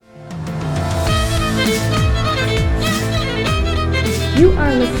You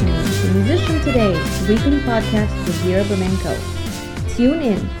are listening to Musician Today's weekly podcast with Vera Bermenko. Tune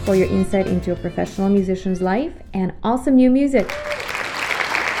in for your insight into a professional musician's life and awesome new music.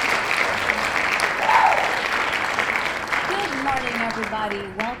 Good morning, everybody.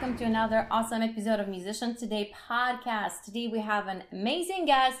 Welcome to another awesome episode of Musician Today podcast. Today we have an amazing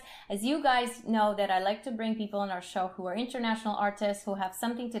guest. As you guys know that I like to bring people on our show who are international artists who have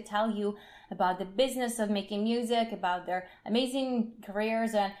something to tell you about the business of making music, about their amazing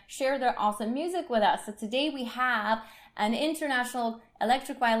careers, and share their awesome music with us. So today we have an international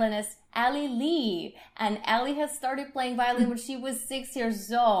electric violinist, Ali Lee. And Ali has started playing violin when she was 6 years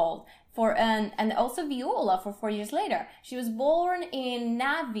old. And also viola for 4 years later. She was born in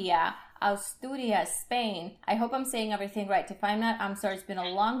Navia, Asturias, Spain. I hope I'm saying everything right. If I'm not, I'm sorry, it's been a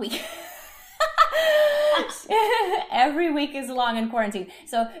long week. Every week is long in quarantine.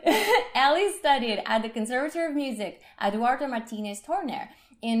 So Ali studied at the Conservatory of Music, Eduardo Martinez Torner,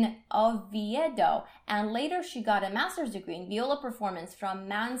 in Oviedo, and later she got a master's degree in viola performance from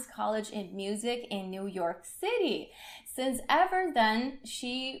Mannes College in Music in New York City. Since ever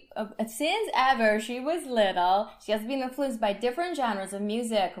she was little, she has been influenced by different genres of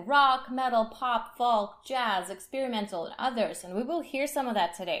music: rock, metal, pop, folk, jazz, experimental, and others, and we will hear some of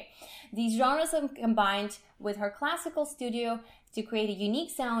that today. These genres have combined with her classical studio to create a unique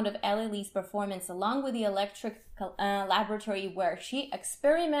sound of Ali Lee's performance, along with the electric laboratory, where she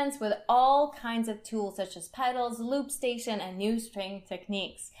experiments with all kinds of tools such as pedals, loop station, and new string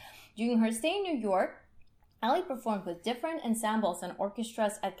techniques. During her stay in New York, Ali performed with different ensembles and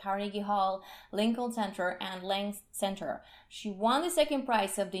orchestras at Carnegie Hall, Lincoln Center, and Lang Center. She won the second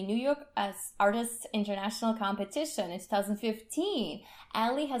prize of the New York Artists International Competition in 2015.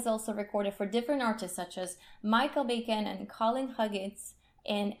 Ali has also recorded for different artists such as Michael Bacon and Colin Huggins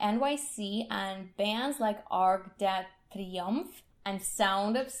in NYC, and bands like Arc de Triomphe and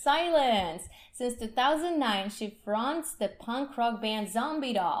Sound of Silence. Since 2009, she fronts the punk rock band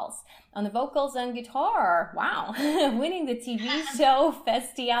Zombie Dolls on the vocals and guitar. Wow. Winning the TV show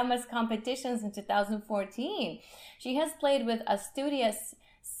Festiamas competitions in 2014. She has played with Asturias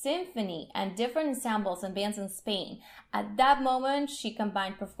Symphony and different ensembles and bands in Spain. At that moment, she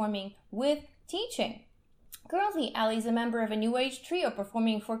combined performing with teaching. Currently, Ali is a member of a new age trio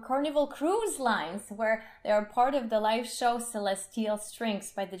performing for Carnival Cruise Lines, where they are part of the live show Celestial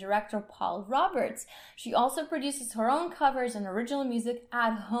Strings by the director Paul Roberts. She also produces her own covers and original music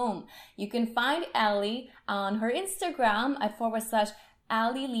at home. You can find Ali on her Instagram at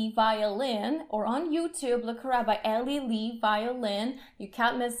 /Ali Lee Violin, or on YouTube, look her up by Ali Lee Violin. You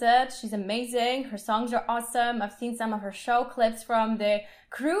can't miss it. She's amazing. Her songs are awesome. I've seen some of her show clips from the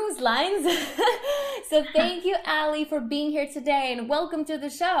cruise lines. So thank you, Ali, for being here today, and welcome to the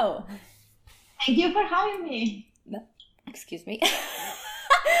show. Thank you for having me. Excuse me.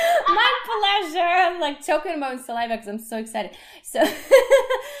 My pleasure. I'm like choking on my own saliva because I'm so excited. So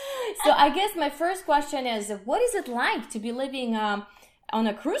I guess my first question is, what is it like to be living on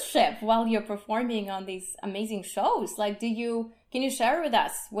a cruise ship while you're performing on these amazing shows? Like, can you share with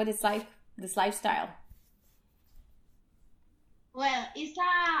us what it's like, this lifestyle? Well, it's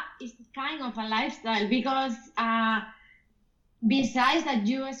kind of a lifestyle because besides that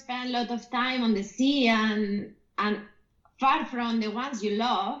you spend a lot of time on the sea and far from the ones you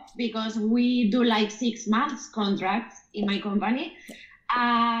love, because we do like 6 months contracts in my company,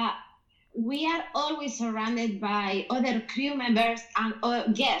 we are always surrounded by other crew members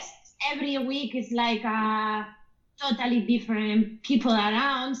and guests. Every week is like totally different people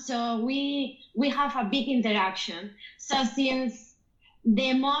around, so we have a big interaction. So since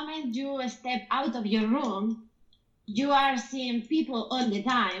the moment you step out of your room, you are seeing people all the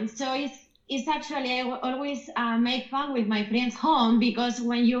time. So it's actually, I always make fun with my friends home, because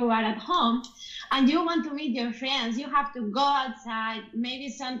when you are at home and you want to meet your friends, you have to go outside, maybe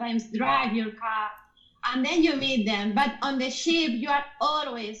sometimes drive your car, and then you meet them. But on the ship, you are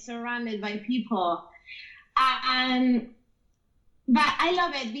always surrounded by people. But I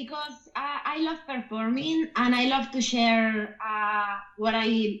love it because I love performing, and I love to share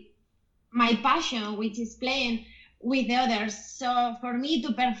my passion, which is playing with the others. So for me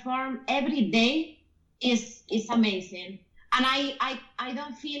to perform every day is amazing. And I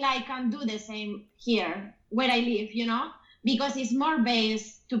don't feel I can do the same here where I live, because it's more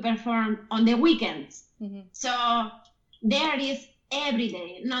based to perform on the weekends. Mm-hmm. So there is every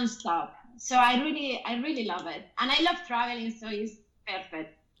day, nonstop. So I really love it. And I love traveling, so it's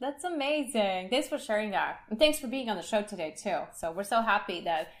perfect. That's amazing. Thanks for sharing that. And thanks for being on the show today too. So we're so happy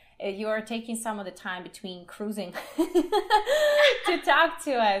that you are taking some of the time between cruising to talk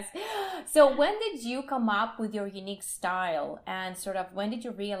to us. So when did you come up with your unique style, and sort of when did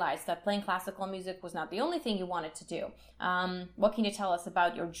you realize that playing classical music was not the only thing you wanted to do? What can you tell us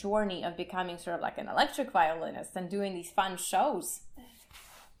about your journey of becoming sort of like an electric violinist and doing these fun shows?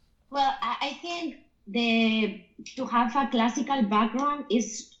 Well, I think to have a classical background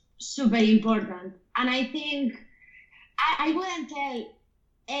is super important. And I think I wouldn't tell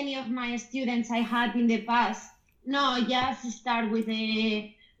any of my students I had in the past, no, just start with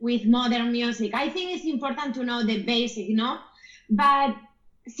modern music. I think it's important to know the basic, But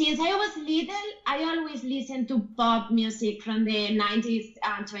since I was little, I always listened to pop music from the 90s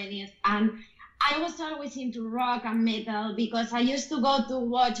and 20s. And I was always into rock and metal because I used to go to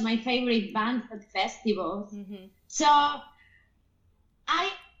watch my favorite bands at festivals. Mm-hmm. So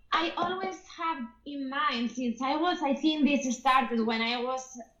I always have in mind, since I think this started when I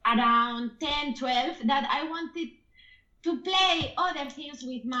was around 10, 12, that I wanted to play other things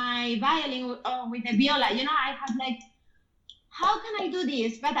with my violin or with the viola. I had like, how can I do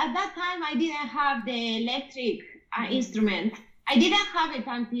this? But at that time, I didn't have the electric instrument. I didn't have it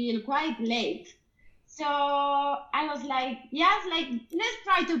until quite late. So I was like, yes, like, let's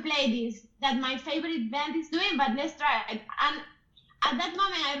try to play this, that my favorite band is doing, but let's try it. And at that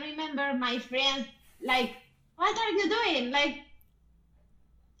moment, I remember my friends like, what are you doing? Like,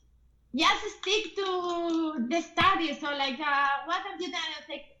 just stick to the studies. So like, what have you done? I was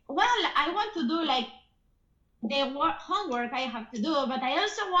like, well, I want to do like the homework I have to do, but I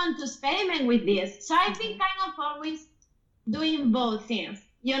also want to experiment with this. So I've been kind of always doing both things,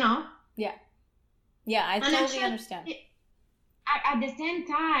 Yeah. Yeah, I totally understand. At the same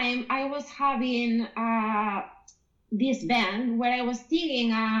time, I was having this band where I was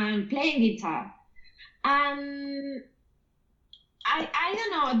singing and playing guitar. And I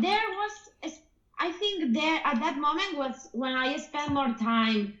don't know, I think there at that moment was when I spent more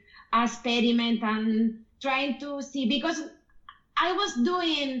time experiment and trying to see, because I was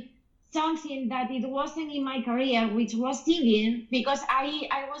doing something that it wasn't in my career, which was singing, because I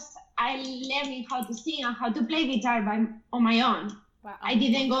learning how to sing and how to play guitar on my own. Wow. I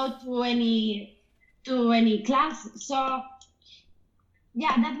didn't go to any class. So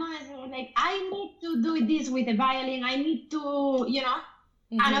yeah, that moment I was like, I need to do this with the violin. I need to,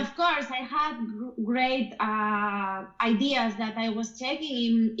 Mm-hmm. And of course I had great ideas that I was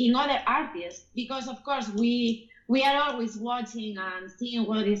checking in other artists, because of course we are always watching and seeing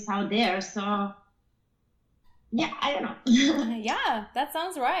what is out there. So yeah, I don't know. Yeah, that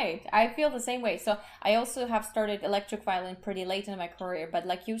sounds right. I feel the same way. So I also have started electric violin pretty late in my career. But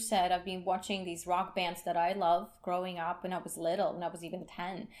like you said, I've been watching these rock bands that I love growing up when I was little, when I was even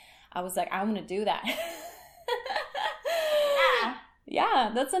 10. I was like, I want to do that.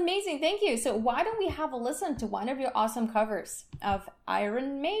 Yeah, that's amazing. Thank you. So why don't we have a listen to one of your awesome covers of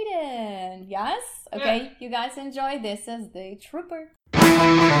Iron Maiden? Yes? Okay, yeah. You guys enjoy. This as The Trooper.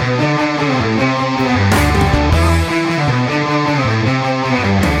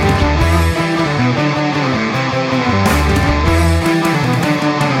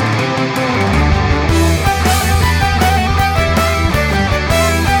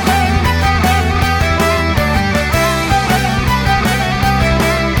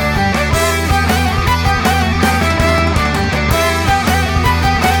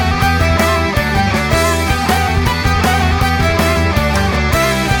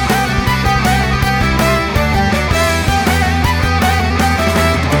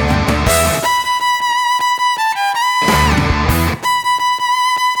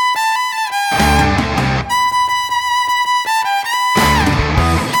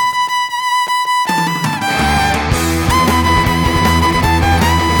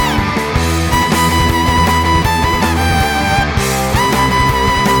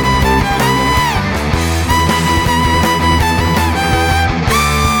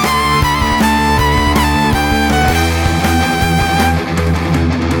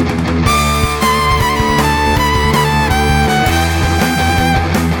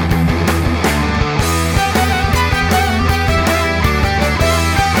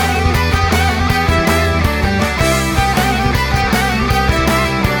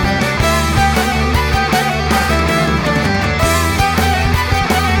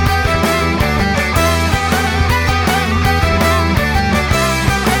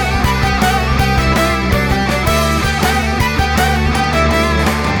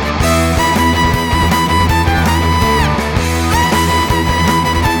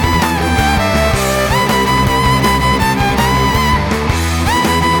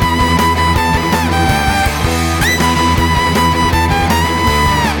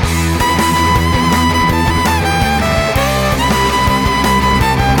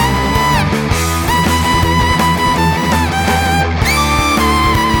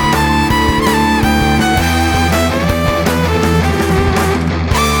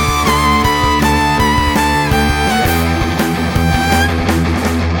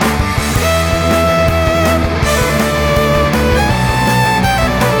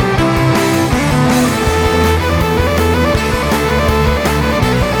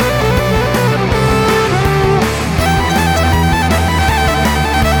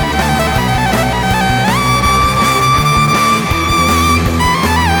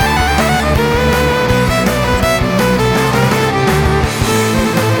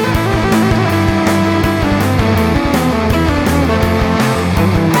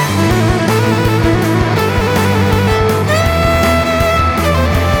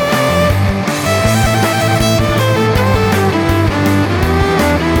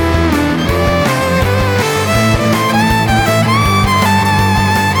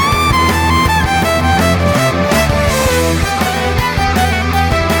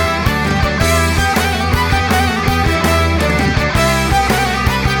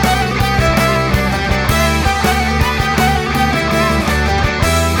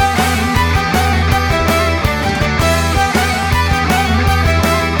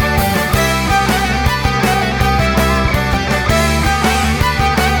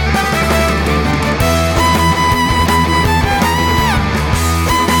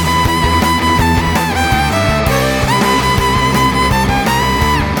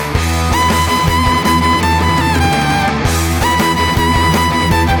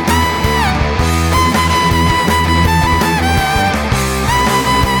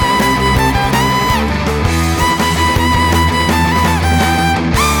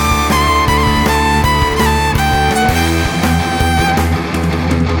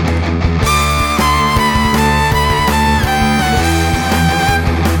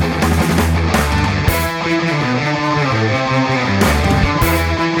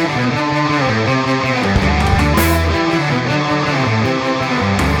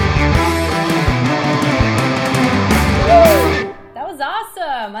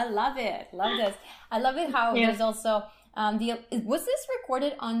 awesome. I love it. Love this. I love it how Yeah. there's also was this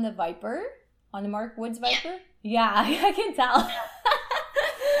recorded on the Viper? On the Mark Woods Viper? Yeah, I can tell.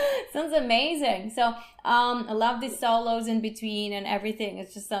 Sounds amazing. So I love the solos in between and everything.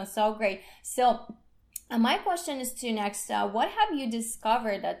 It just sounds so great. So my question is to next, what have you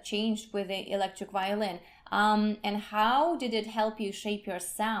discovered that changed with the electric violin? And how did it help you shape your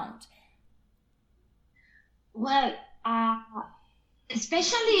sound? Well,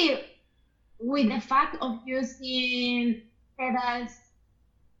 especially with the fact of using pedals,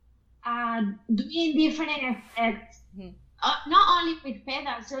 doing different effects, not only with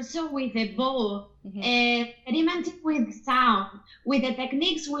pedals, also with the bow, experimenting with sound, with the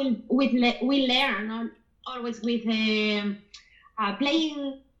techniques we learn, always with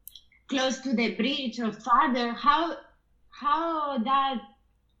playing close to the bridge or farther, how that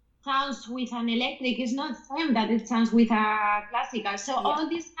sounds with an electric is not the same that it sounds with a classical. So all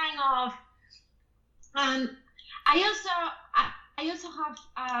this kind of, I also have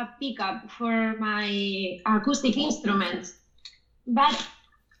a pickup for my acoustic instruments, but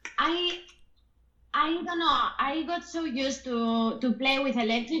I don't know. I got so used to play with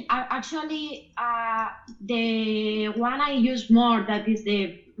electric. Actually, the one I use more, that is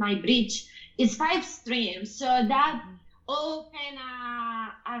my bridge, is 5 strings. So that opened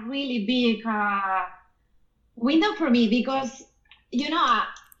a really big window for me, because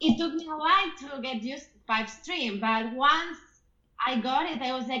it took me a while to get used to 5 string, but once I got it,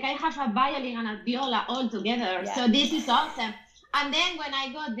 I was like, I have a violin and a viola all together. So this is awesome. And then when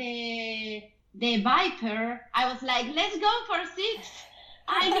I got the Viper, I was like, let's go for 6.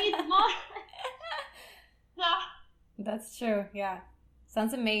 I need more. So, that's true. Yeah.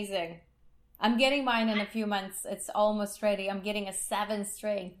 Sounds amazing. I'm getting mine in a few months. It's almost ready. I'm getting a 7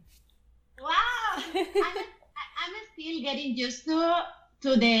 string. Wow. I'm still getting used to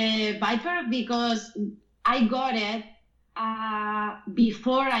the Viper, because I got it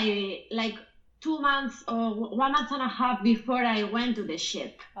before 2 months or 1 month and a half before I went to the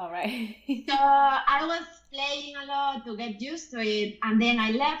ship. All right. So I was playing a lot to get used to it, and then I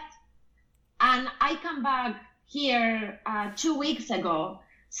left, and I come back here 2 weeks ago.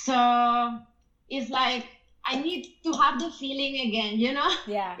 So it's like I need to have the feeling again,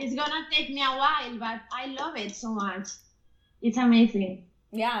 Yeah. It's gonna take me a while, but I love it so much. It's amazing.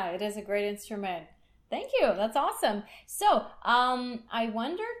 Yeah, it is a great instrument. Thank you. That's awesome. So I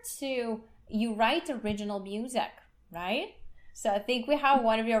wonder too, you write original music, right? So I think we have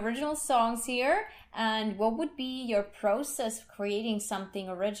one of your original songs here. And what would be your process of creating something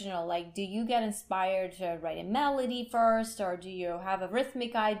original? Like, do you get inspired to write a melody first, or do you have a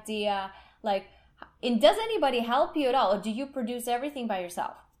rhythmic idea? Like, does anybody help you at all, or do you produce everything by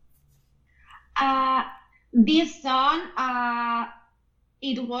yourself? This song,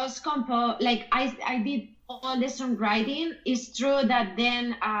 it was composed, like I did all the songwriting. It's true that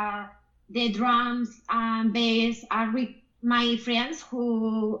then the drums and bass are my friends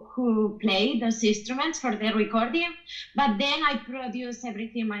who play those instruments for the recording, but then I produce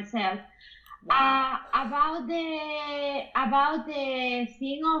everything myself. Wow. About the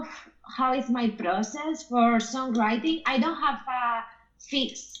thing of how is my process for songwriting, I don't have a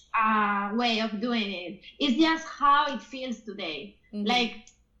fixed way of doing it. It's just how it feels today. Like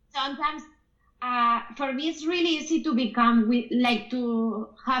sometimes for me it's really easy to to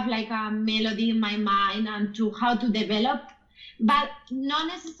have like a melody in my mind and to how to develop, but not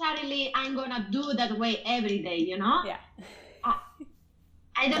necessarily I'm gonna do that way every day, Yeah.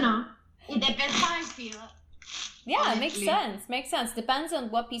 I don't know. It depends how I feel. Yeah, honestly. It makes sense. Depends on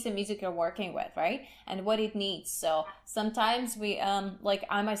what piece of music you're working with, right? And what it needs. So sometimes we like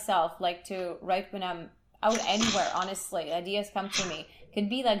I myself like to write when I'm out anywhere, honestly. Ideas come to me. Could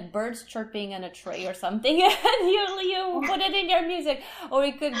be like birds chirping in a tree or something, and you put it in your music. Or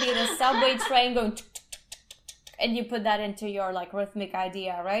it could be the subway train going tuk, tuk, tuk, tuk, tuk, and you put that into your like rhythmic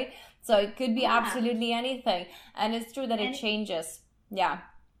idea, right? So it could be absolutely anything. And it's true that it changes. Yeah.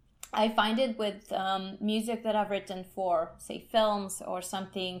 I find it with music that I've written for, say, films or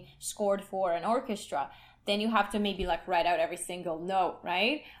something scored for an orchestra, then you have to maybe like write out every single note,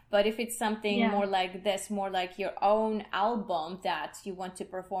 right? But if it's something more like this, more like your own album that you want to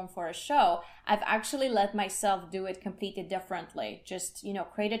perform for a show, I've actually let myself do it completely differently. Just,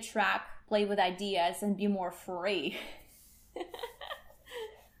 create a track, play with ideas, and be more free.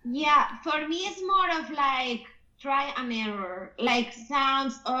 Yeah, for me it's more of like try and error, like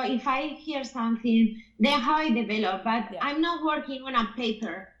sounds, or if I hear something, then how I develop. But I'm not working on a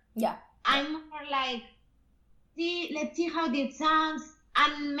paper. Yeah. I'm more like, let's see how this sounds,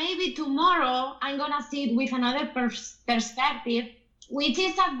 and maybe tomorrow I'm gonna see it with another perspective, which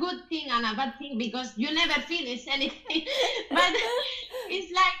is a good thing and a bad thing because you never finish anything. But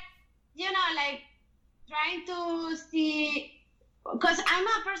it's like, like trying to see, because I'm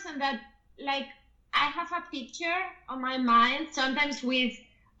a person that like I have a picture on my mind sometimes with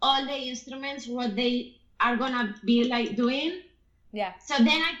all the instruments, what they are gonna be like doing. Yeah. So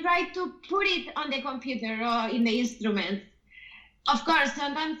then I try to put it on the computer or in the instruments. Of course,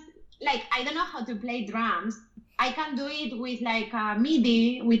 sometimes like I don't know how to play drums. I can do it with like a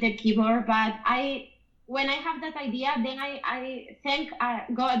MIDI with a keyboard, but when I have that idea, then I thank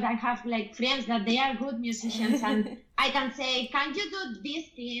God I have like friends that they are good musicians and I can say, can you do this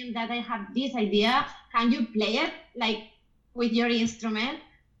thing that I have this idea? Can you play it like with your instrument?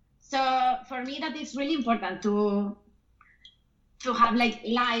 So for me, that is really important to have like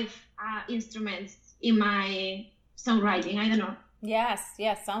live instruments in my songwriting. I don't know. Yes,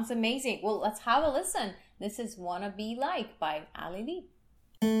 sounds amazing. Well, let's have a listen. This is Wanna Be Like by Ali Lee.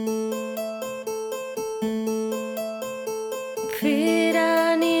 Fear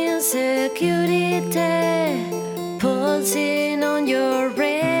and insecurity pulsing on your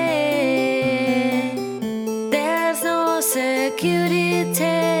brain. There's no security,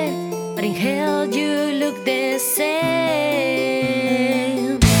 but in hell you look the same.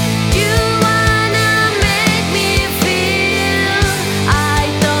 You wanna make me feel I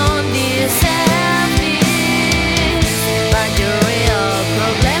don't deserve this, but your real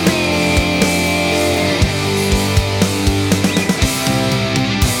problem is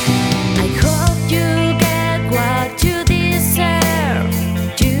I hope you get what you deserve.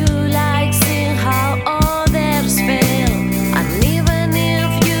 You like seeing how others fail, and even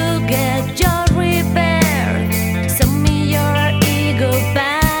if you get your repair, send me your ego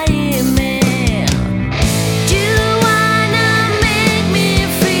by email. You wanna make me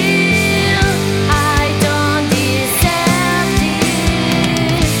feel I don't deserve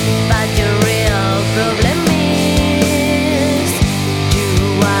this, but your real problem is you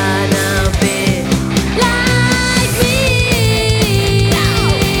wanna be like me.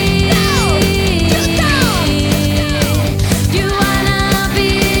 You wanna be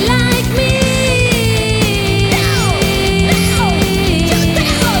like me.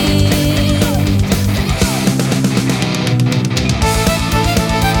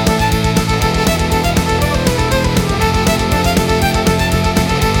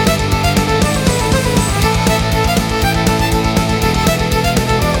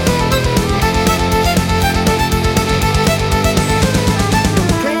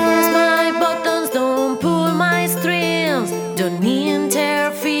 Press my buttons, don't pull my strings, don't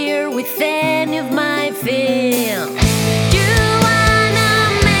interfere with any of my feelings. You wanna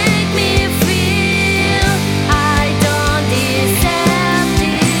make me feel I don't deserve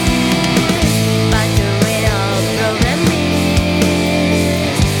this, but the real problem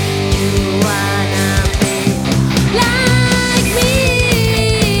is you wanna be like me.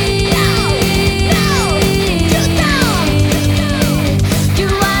 You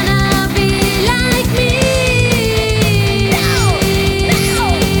wanna be like me.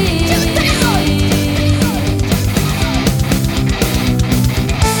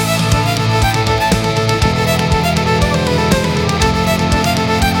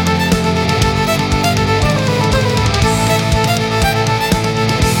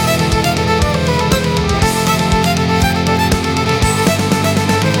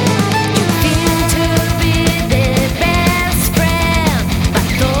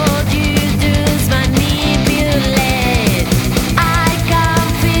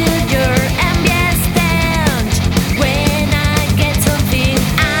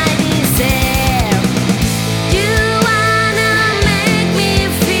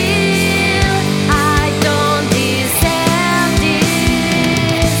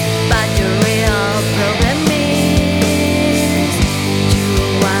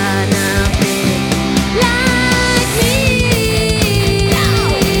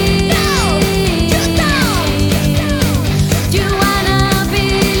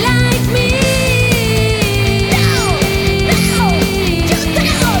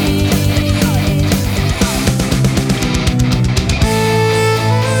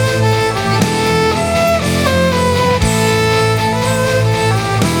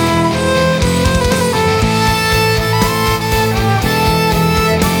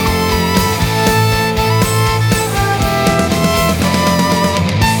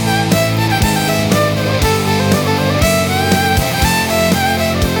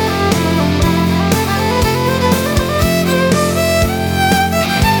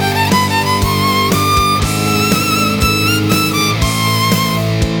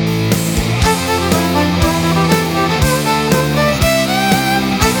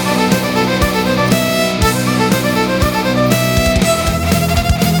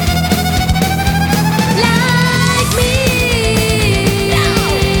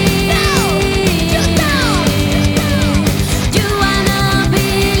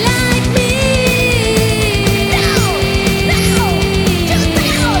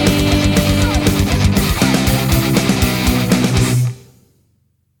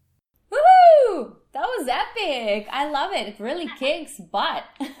 it really kicks butt.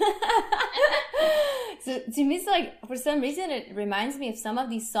 So to me, it's like, for some reason, it reminds me of some of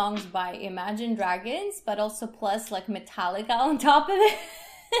these songs by Imagine Dragons, but also plus like Metallica on top of it.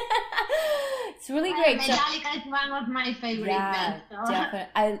 It's really great. Metallica is one of my favorite bands. So.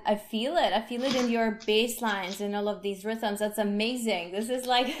 Definitely. I feel it. I feel it in your bass lines and all of these rhythms. That's amazing. This is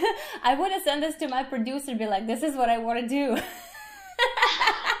like, I want to send this to my producer and be like, this is what I want to do.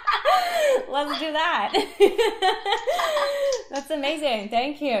 Let's do that. That's amazing.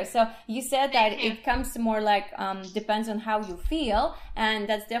 Thank you. So you said that it comes to more like depends on how you feel, and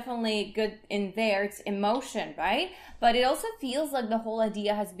that's definitely good in there. It's emotion, right? But it also feels like the whole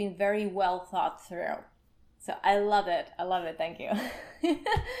idea has been very well thought through. So I love it. I love it. Thank you. Thank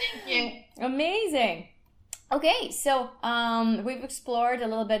you. Amazing. Okay, so we've explored a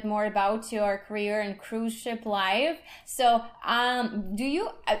little bit more about your career and cruise ship life. So do you,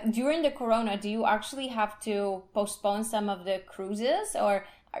 during the corona, do you actually have to postpone some of the cruises, or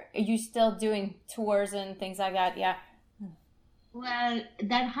are you still doing tours and things like that? Yeah. Well,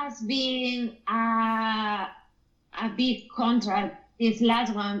 that has been a big contract, this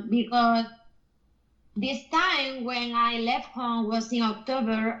last one, because this time when I left home was in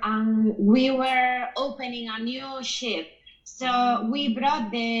October, and we were opening a new ship. So we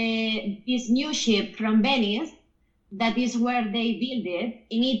brought this new ship from Venice, that is where they built it,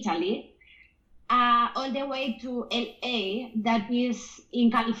 in Italy, all the way to LA, that is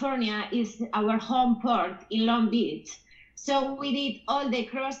in California, is our home port in Long Beach. So we did all the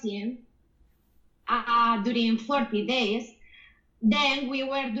crossing during 40 days. Then we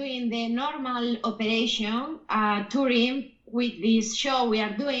were doing the normal operation, touring with this show we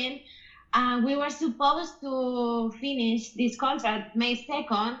are doing. We were supposed to finish this contract May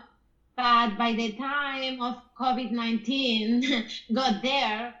 2nd, but by the time of COVID-19 got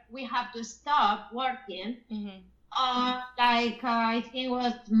there, we have to stop working. I think it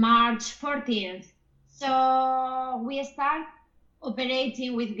was March 14th. So we start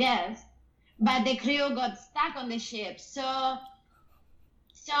operating with guests, but the crew got stuck on the ship. So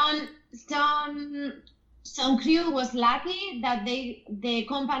some crew was lucky that the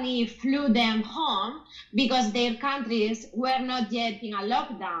company flew them home because their countries were not yet in a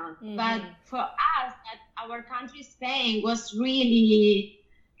lockdown. But for us, that our country, Spain, was really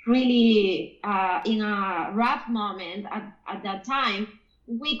in a rough moment at that time.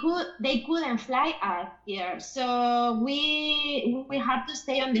 They couldn't fly us here, so we had to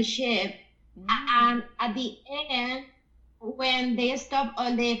stay on the ship. And at the end, when they stopped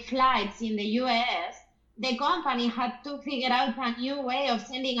all the flights in the US, the company had to figure out a new way of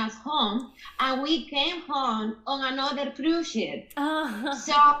sending us home, and we came home on another cruise ship.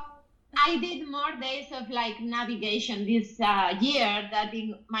 So I did more days of like navigation this year than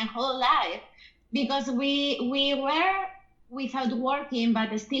in my whole life, because we were without working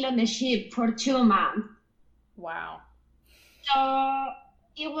but still on the ship for 2 months. Wow. So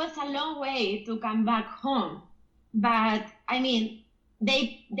it was a long way to come back home. But I mean,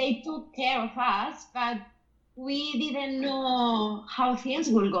 they took care of us, but we didn't know how things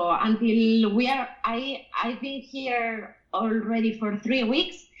will go until I've been here already for 3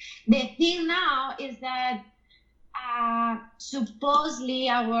 weeks. The thing now is that supposedly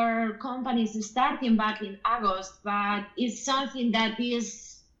our company is starting back in August, but it's something that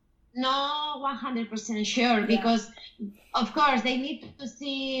is not 100% sure, because of course they need to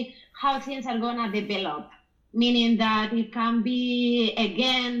see how things are gonna develop. Meaning that it can be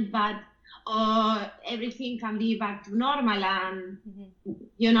again, but everything can be back to normal and,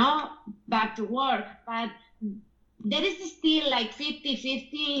 back to work. But there is still like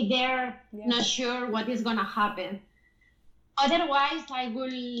 50-50. They're not sure what is going to happen. Otherwise,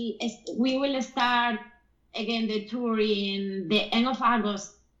 we will start again the tour in the end of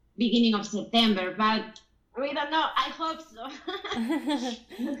August, beginning of September. But we don't know. I hope so.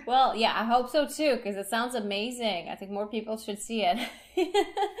 Well, yeah, I hope so too, because it sounds amazing. I think more people should see it.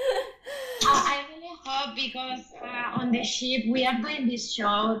 I really hope, because on the ship we are doing this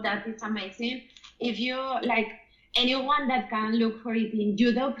show that is amazing. If you like, anyone that can look for it in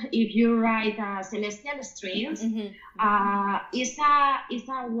YouTube, if you write Celestial Streams, it's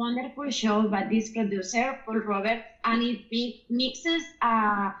a wonderful show by this producer, Paul Roberts, and it mixes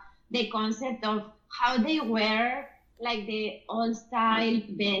the concept of how they wear like the old style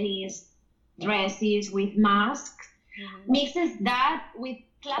Venice dresses with masks, mixes that with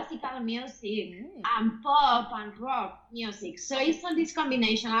classical music and pop and rock music. So it's on this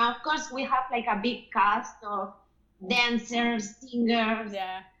combination. And of course, we have like a big cast of dancers, singers.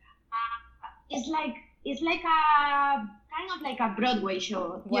 Yeah. It's like a kind of like a Broadway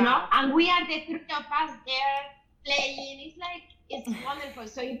show, you know. And we are the three of us there playing. It's wonderful.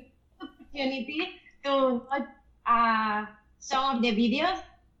 So if you have the opportunity to watch some of the videos,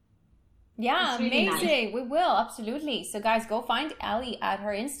 Yeah, it's really amazing. nice. We will, absolutely. So, guys, go find Ellie at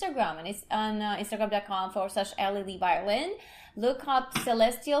her Instagram, and it's on Instagram.com/Ellie Lee Violin. Look up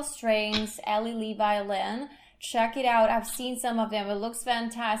Celestial Strings, Ellie Lee Violin. Check it out. I've seen some of them. It looks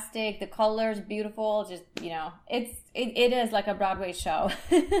fantastic. The colors beautiful. Just, it is like a Broadway show.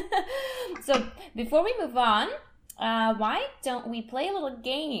 So, before we move on, why don't we play a little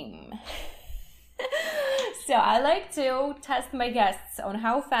game? So I like to test my guests on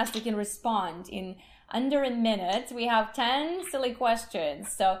how fast they can respond in under a minute. We have 10 silly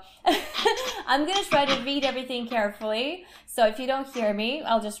questions. So I'm going to try to read everything carefully. So if you don't hear me,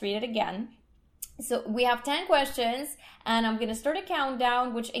 I'll just read it again. So we have 10 questions, and I'm going to start a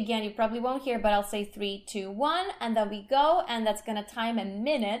countdown, which again, you probably won't hear, but I'll say 3, 2, 1, and then we go, and that's going to time a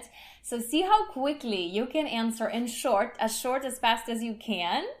minute. So see how quickly you can answer in short, as fast as you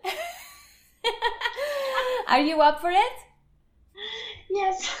can. Are you up for it?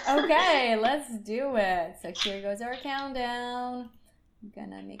 Yes. Okay, let's do it. So here goes our countdown. I'm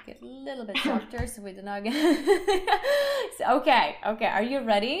gonna make it a little bit softer so we do not get... Okay, are you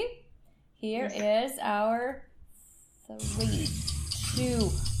ready? Here is our 3,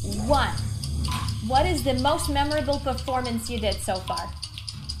 2, 1. What is the most memorable performance you did so far?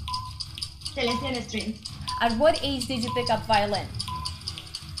 Celestial Strings. At what age did you pick up violin?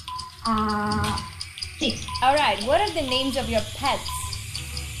 6. All right, what are the names of your pets?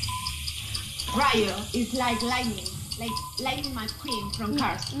 Rayo is like Lightning McQueen from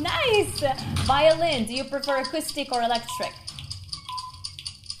Cars. Nice! Violin, do you prefer acoustic or electric?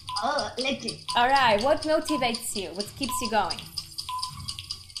 Oh, electric. All right, what motivates you? What keeps you going?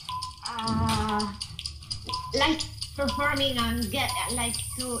 Like performing and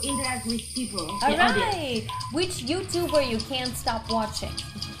to interact with people. All the audience. right, which YouTuber you can't stop watching?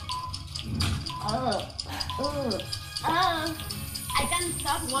 I can't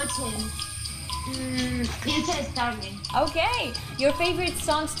stop watching. Princess Starling. Okay, your favorite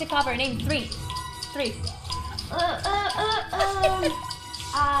songs to cover? Name 3. 3.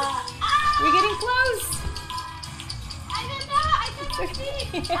 We're getting close. I don't know. I cannot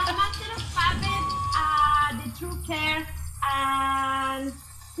think. Master of Puppets, The Truth Hair, and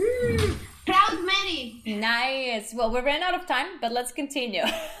Proud Mary. Nice. Well, we ran out of time, but let's continue.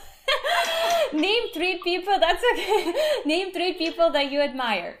 Name 3 people. That's okay. Name 3 people that you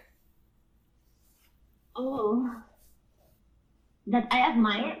admire. Oh, that I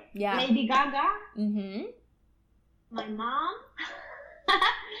admire. Yeah. Lady Gaga. Mm-hmm. My mom.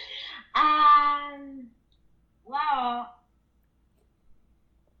 And wow,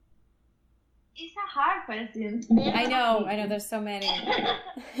 it's a hard question. I know. There's so many.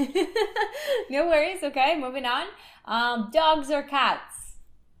 No worries. Okay, moving on. Dogs or cats?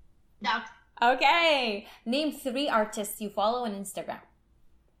 Dogs. Okay. Name 3 artists you follow on Instagram.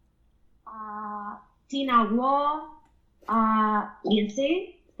 Tina Wu,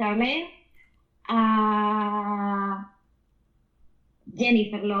 Lindsay Starling,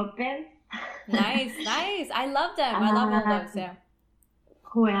 Jennifer Lopez. Nice. I love them. I love all those. Yeah.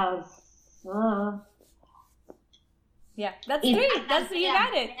 Who else? Yeah, that's 3. That's you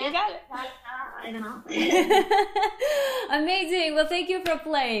got it. You got it. I don't know. Amazing. Well, thank you for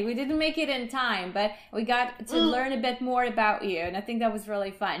playing. We didn't make it in time, but we got to learn a bit more about you, and I think that was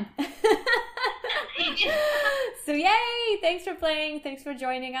really fun. So yay! Thanks for playing. Thanks for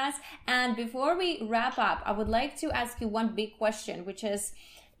joining us. And before we wrap up, I would like to ask you one big question, which is,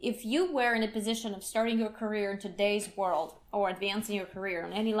 if you were in a position of starting your career in today's world or advancing your career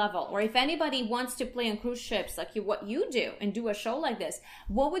on any level, or if anybody wants to play on cruise ships like what you do and do a show like this,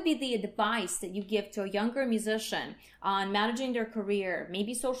 what would be the advice that you give to a younger musician on managing their career,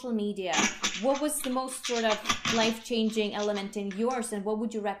 maybe social media? What was the most sort of life-changing element in yours, and what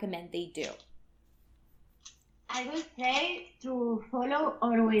would you recommend they do? I would say to follow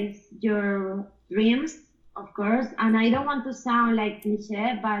always your dreams, of course, and I don't want to sound like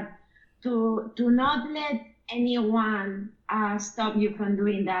cliche, but to not let anyone stop you from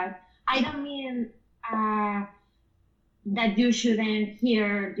doing that. I don't mean that you shouldn't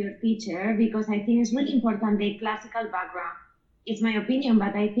hear your teacher, because I think it's really important, the classical background. It's my opinion,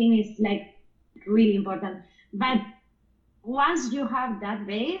 but I think it's really important. But once you have that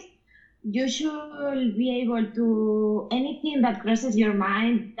base, you should be able to, anything that crosses your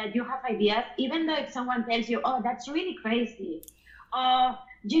mind, that you have ideas, even though if someone tells you, oh, that's really crazy, or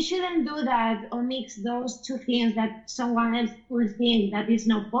you shouldn't do that, or mix those two things that someone else will think that is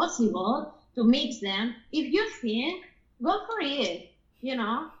not possible to mix them. If you think, go for it,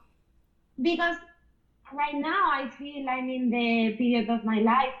 because right now I feel I'm in the period of my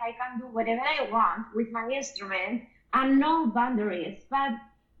life. I can do whatever I want with my instrument and no boundaries. But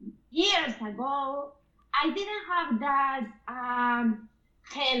years ago, I didn't have that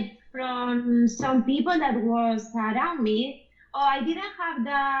help from some people that was around me, or I didn't have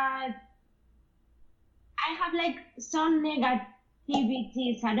that. I have like some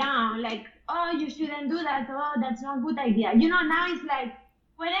negativities around, like, oh, you shouldn't do that. Oh, that's not a good idea. Now it's like,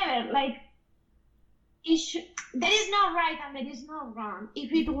 whatever, like, there is no right and there is no wrong.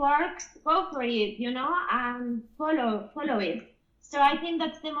 If it works, go for it, and follow it. So I think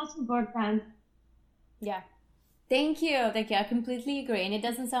that's the most important. Yeah. Thank you. I completely agree. And it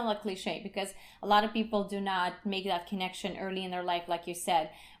doesn't sound like cliche, because a lot of people do not make that connection early in their life. Like you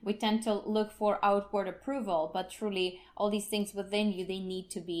said, we tend to look for outward approval, but truly all these things within you, they need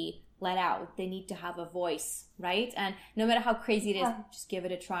to be let out. They need to have a voice, right? And no matter how crazy it is, just give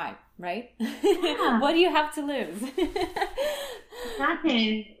it a try, right? Yeah. What do you have to lose?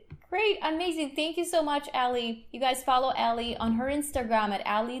 Nothing. Great, amazing. Thank you so much, Ali. You guys follow Ali on her Instagram at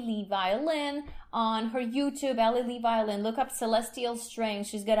Ali Lee Violin, on her YouTube, Ali Lee Violin. Look up Celestial Strings.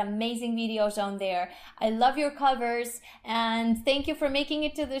 She's got amazing videos on there. I love your covers, and thank you for making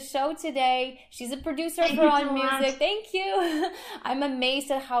it to the show today. She's a producer for On Music. Thank you. I'm amazed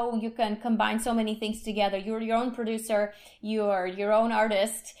at how you can combine so many things together. You're your own producer. You're your own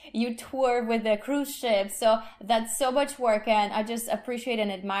artist. You tour with the cruise ship. So that's so much work, and I just appreciate and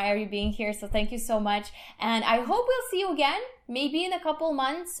admire you being here. So thank you so much. And I hope we'll see you again. Maybe in a couple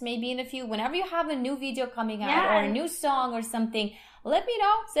months, maybe in a few, whenever you have a new video coming out or a new song or something, let me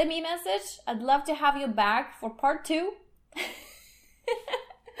know. Send me a message. I'd love to have you back for part 2. Yeah,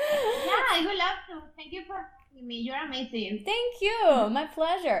 I would love to. Thank you for having me. You're amazing. Thank you. My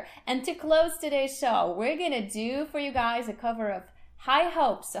pleasure. And to close today's show, we're going to do for you guys a cover of High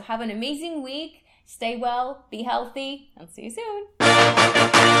Hopes. So have an amazing week. Stay well, be healthy, and see you soon.